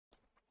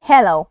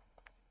Hello,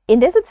 in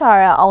this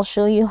tutorial I'll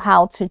show you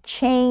how to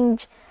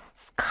change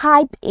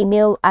Skype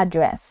email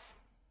address.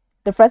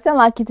 The first thing I'd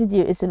like you to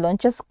do is to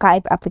launch a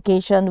Skype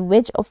application,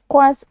 which of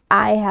course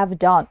I have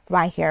done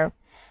right here.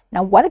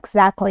 Now, what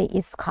exactly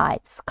is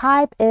Skype?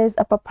 Skype is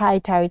a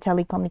proprietary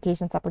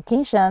telecommunications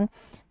application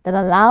that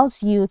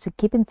allows you to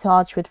keep in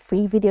touch with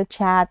free video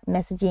chat,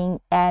 messaging,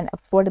 and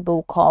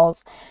affordable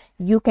calls.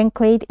 You can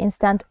create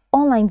instant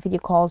online video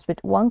calls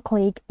with one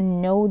click,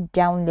 no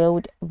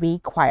download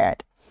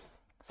required.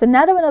 So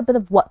now that we know a bit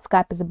of what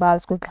Skype is about,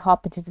 let's quickly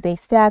hop into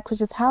today's tech, which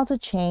is how to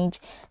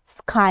change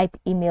Skype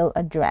email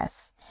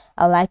address.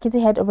 I'd like you to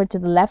head over to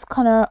the left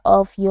corner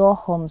of your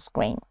home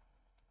screen.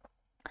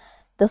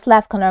 This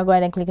left corner, go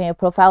ahead and click on your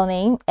profile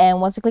name. And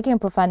once you click on your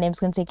profile name, it's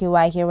going to take you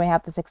right here where you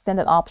have this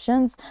extended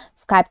options: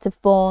 Skype to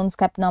phone,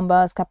 Skype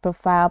number, Skype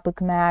profile,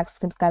 bookmarks,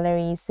 Skype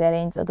gallery,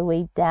 settings, all the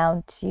way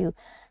down to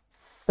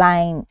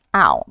sign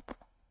out.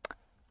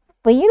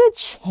 For you to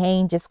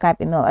change the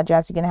Skype email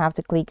address, you're going to have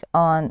to click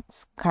on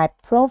Skype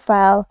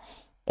profile,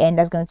 and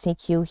that's going to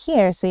take you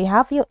here. So you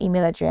have your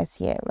email address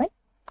here, right?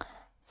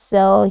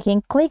 So you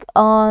can click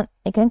on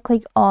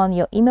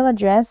your email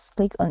address,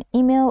 click on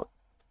email,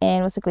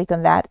 and once you click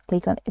on that,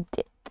 click on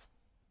edit.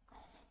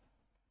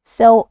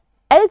 So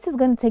edit is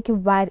going to take you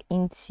right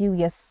into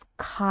your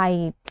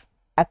Skype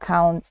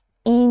account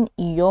in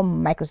your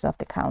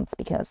Microsoft accounts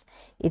because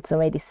it's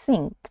already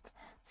synced.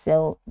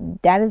 So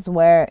that is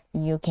where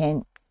you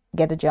can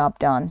get the job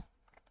done.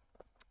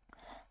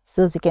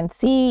 So as you can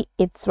see,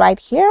 it's right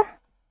here.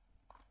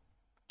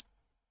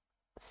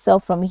 So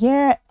from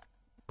here,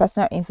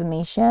 personal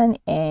information,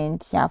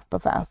 and you have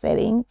profile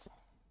settings.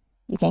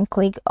 You can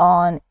click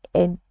on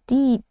edit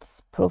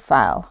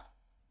profile.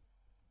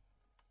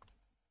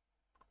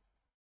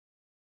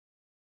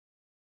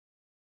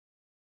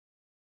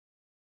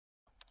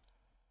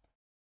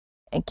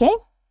 Okay,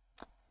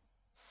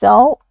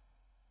 so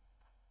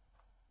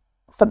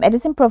from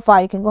editing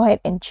profile, you can go ahead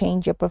and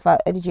change your profile,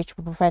 edit your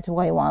profile to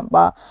what you want,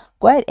 but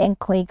go ahead and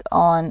click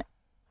on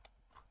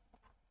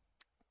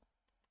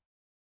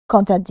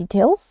contact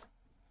details.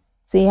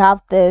 So you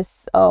have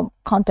this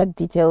contact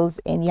details,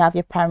 and you have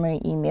your primary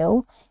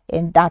email,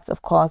 and that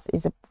of course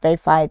is a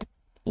verified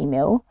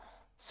email.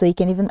 So you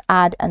can even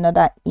add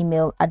another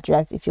email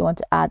address if you want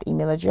to add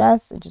email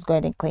address. So just go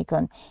ahead and click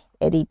on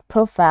edit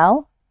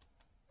profile,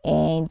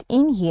 and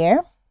in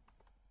here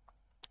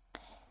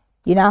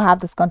you now have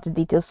this contact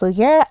details. So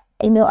here,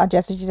 email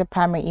address, which is a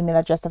primary email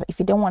address. If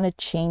you don't want to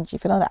change,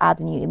 if you don't want to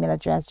add a new email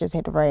address, just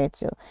head over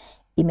to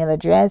email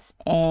address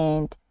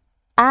and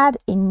add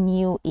a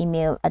new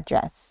email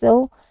address.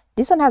 So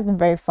this one has been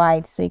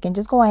verified, so you can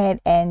just go ahead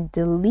and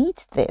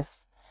delete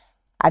this.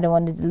 I don't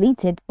want to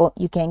delete it, but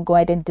you can go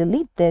ahead and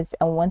delete this,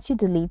 and once you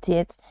delete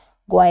it,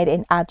 go ahead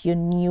and add your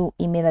new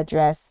email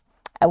address.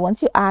 And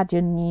once you add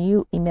your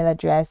new email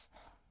address,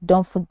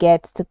 don't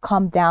forget to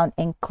come down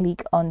and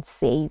click on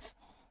save,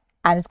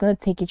 and it's going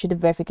to take you through the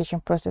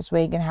verification process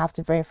where you're going to have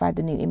to verify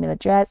the new email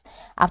address.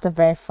 After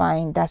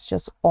verifying, that's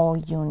just all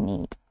you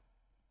need.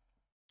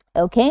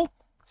 Okay,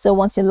 so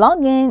once you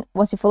log in,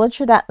 once you follow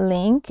through that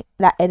link,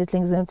 that edit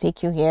link is going to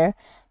take you here.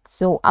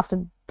 So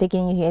after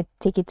taking you here,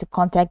 take it to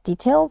contact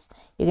details.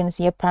 You're going to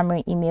see your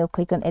primary email.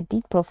 Click on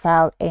edit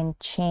profile and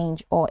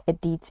change or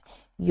edit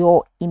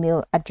your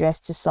email address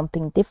to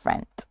something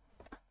different.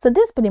 So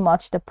this is pretty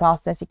much the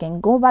process. You can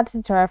go back to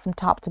the tutorial from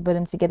top to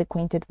bottom to get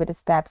acquainted with the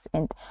steps,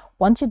 and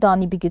once you're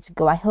done, you'll be good to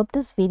go. I hope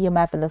this video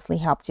marvelously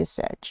helped your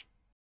search.